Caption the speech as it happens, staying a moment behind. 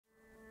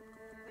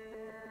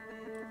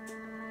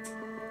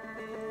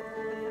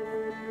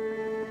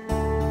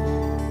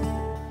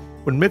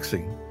When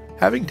mixing,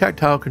 having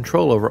tactile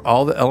control over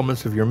all the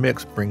elements of your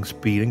mix brings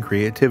speed and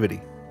creativity.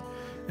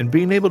 And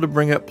being able to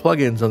bring up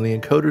plugins on the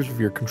encoders of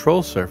your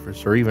control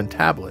surface or even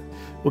tablet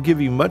will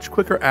give you much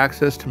quicker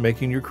access to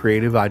making your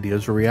creative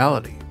ideas a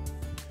reality.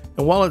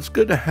 And while it's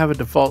good to have a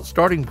default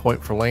starting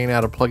point for laying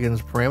out a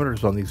plugin's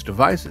parameters on these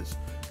devices,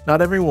 not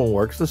everyone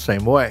works the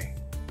same way.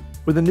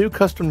 With the new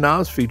custom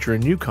knobs feature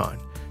in EUCON,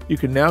 you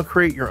can now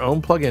create your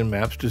own plugin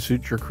maps to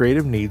suit your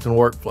creative needs and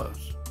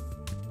workflows.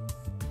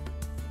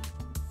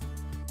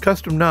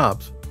 Custom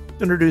knobs,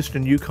 introduced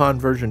in EUCON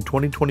version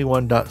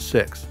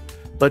 2021.6,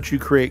 lets you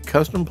create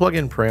custom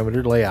plugin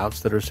parameter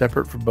layouts that are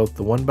separate for both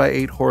the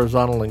 1x8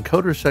 horizontal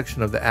encoder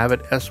section of the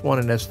Avid S1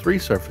 and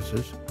S3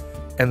 surfaces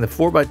and the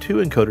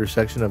 4x2 encoder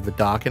section of the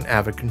dock and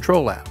Avid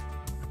Control app.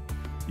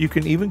 You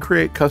can even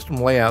create custom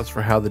layouts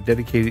for how the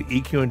dedicated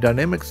EQ and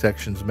dynamic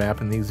sections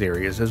map in these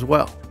areas as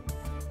well.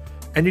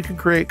 And you can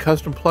create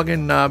custom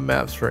plugin knob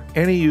maps for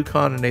any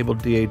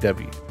EUCON-enabled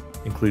DAW,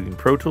 including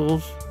Pro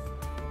Tools,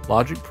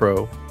 Logic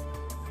Pro,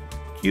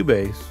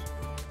 Cubase,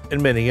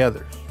 and many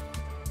others.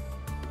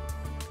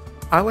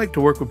 I like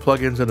to work with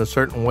plugins in a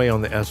certain way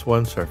on the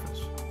S1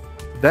 surface.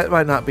 That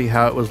might not be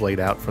how it was laid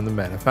out from the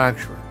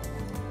manufacturer.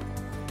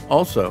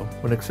 Also,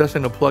 when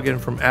accessing a plugin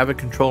from Avid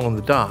Control on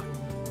the dock,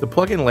 the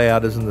plugin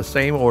layout is in the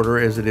same order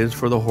as it is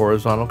for the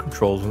horizontal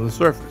controls on the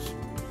surface.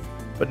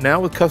 But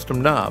now with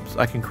custom knobs,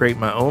 I can create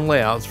my own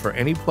layouts for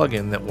any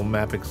plugin that will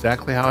map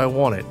exactly how I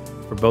want it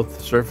for both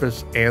the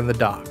surface and the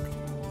dock.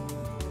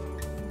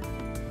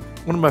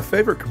 One of my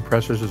favorite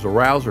compressors is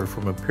Arouser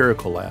from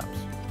Empirical Labs.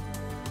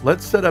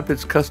 Let's set up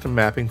its custom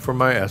mapping for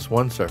my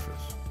S1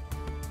 surface.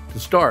 To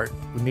start,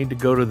 we need to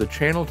go to the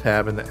Channel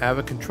tab in the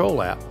Avid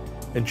Control app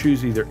and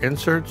choose either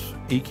Inserts,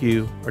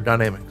 EQ, or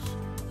Dynamics.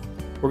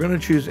 We're going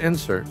to choose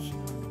Inserts,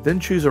 then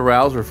choose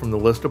Arouser from the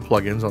list of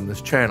plugins on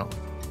this channel.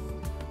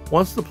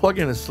 Once the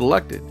plugin is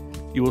selected,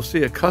 you will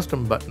see a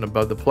Custom button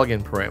above the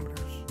plugin parameters.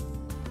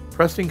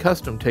 Pressing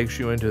Custom takes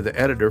you into the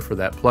editor for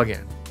that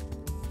plugin.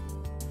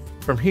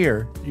 From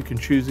here, you can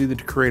choose either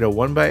to create a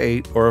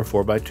 1x8 or a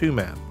 4x2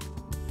 map.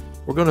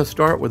 We're going to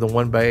start with a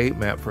 1x8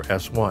 map for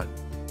S1.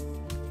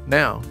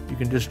 Now, you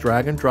can just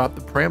drag and drop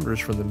the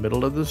parameters from the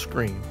middle of the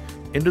screen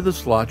into the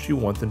slots you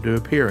want them to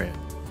appear in.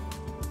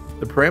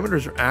 The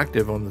parameters are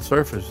active on the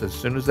surface as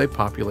soon as they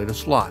populate a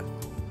slot.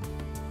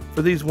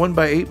 For these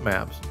 1x8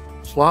 maps,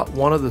 slot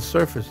 1 of the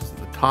surface is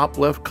the top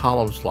left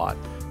column slot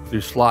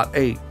through slot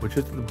 8, which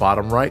is the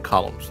bottom right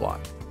column slot.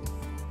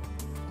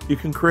 You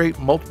can create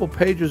multiple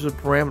pages of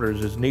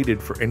parameters as needed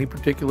for any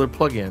particular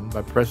plugin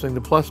by pressing the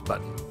plus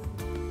button.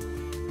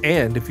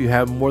 And if you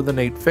have more than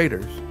 8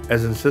 faders,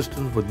 as in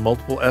systems with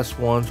multiple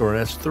S1s or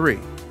an S3,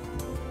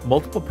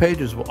 multiple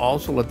pages will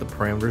also let the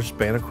parameters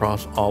span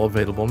across all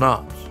available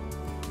knobs.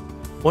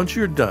 Once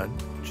you're done,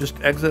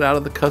 just exit out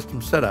of the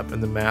custom setup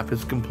and the map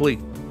is complete.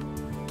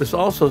 This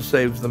also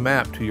saves the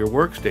map to your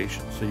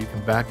workstation so you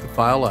can back the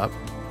file up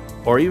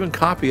or even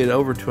copy it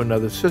over to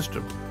another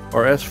system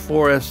or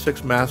S4,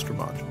 S6 master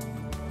module.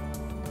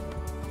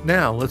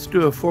 Now let's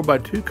do a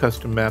 4x2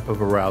 custom map of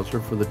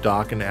Arouser for the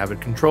dock and Avid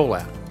Control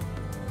app.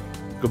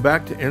 Go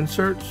back to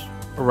Inserts,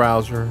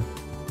 Arouser,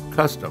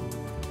 Custom,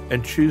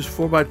 and choose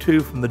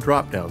 4x2 from the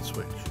drop-down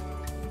switch.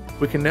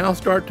 We can now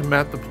start to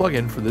map the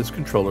plugin for this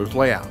controller's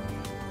layout.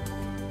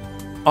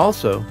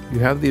 Also, you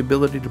have the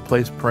ability to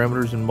place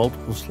parameters in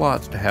multiple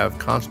slots to have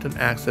constant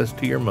access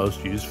to your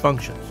most used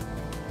functions.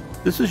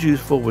 This is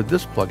useful with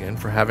this plugin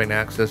for having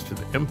access to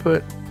the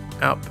input,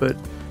 output,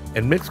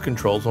 and mix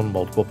controls on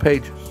multiple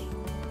pages.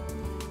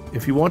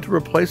 If you want to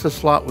replace a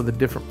slot with a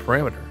different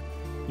parameter,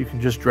 you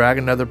can just drag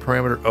another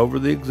parameter over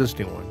the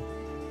existing one,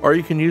 or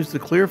you can use the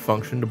clear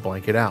function to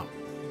blank it out.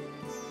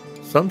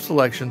 Some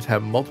selections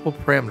have multiple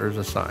parameters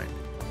assigned,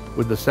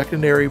 with the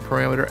secondary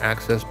parameter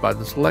accessed by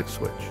the select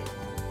switch.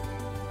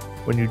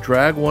 When you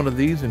drag one of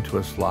these into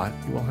a slot,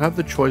 you will have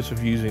the choice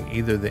of using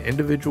either the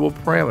individual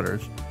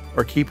parameters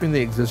or keeping the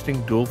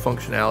existing dual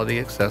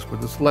functionality accessed with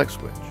the select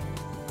switch.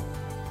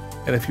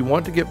 And if you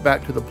want to get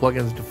back to the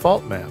plugin's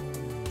default map,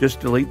 just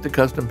delete the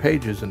custom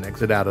pages and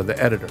exit out of the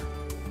editor.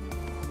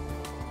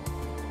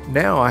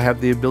 Now I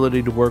have the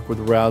ability to work with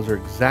Arouser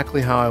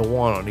exactly how I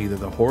want on either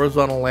the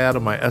horizontal layout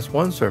of my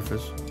S1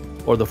 surface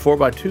or the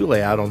 4x2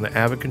 layout on the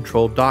Avid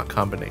Control dock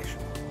combination.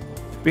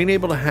 Being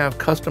able to have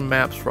custom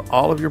maps for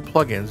all of your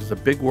plugins is a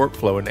big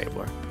workflow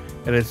enabler,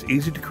 and it's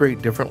easy to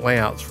create different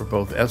layouts for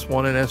both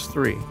S1 and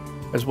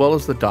S3, as well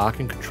as the dock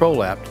and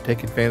control app to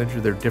take advantage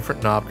of their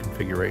different knob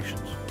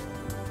configurations.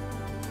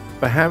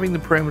 By having the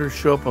parameters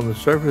show up on the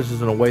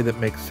surfaces in a way that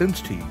makes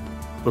sense to you,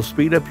 will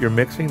speed up your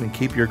mixing and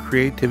keep your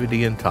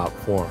creativity in top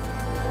form.